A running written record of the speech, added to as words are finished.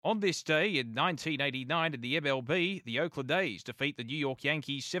On this day in 1989 in the MLB, the Oakland A's defeat the New York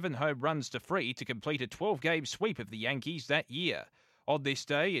Yankees 7 home runs to 3 to complete a 12-game sweep of the Yankees that year. On this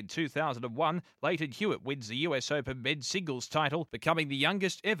day in 2001, Lleyton Hewitt wins the US Open men's singles title, becoming the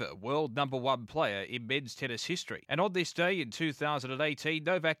youngest ever world number one player in men's tennis history. And on this day in 2018,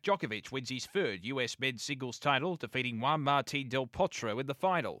 Novak Djokovic wins his third US men's singles title, defeating Juan Martín del Potro in the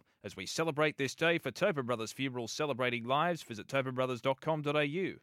final. As we celebrate this day for Tobin Brothers Funerals Celebrating Lives, visit tobinbrothers.com.au.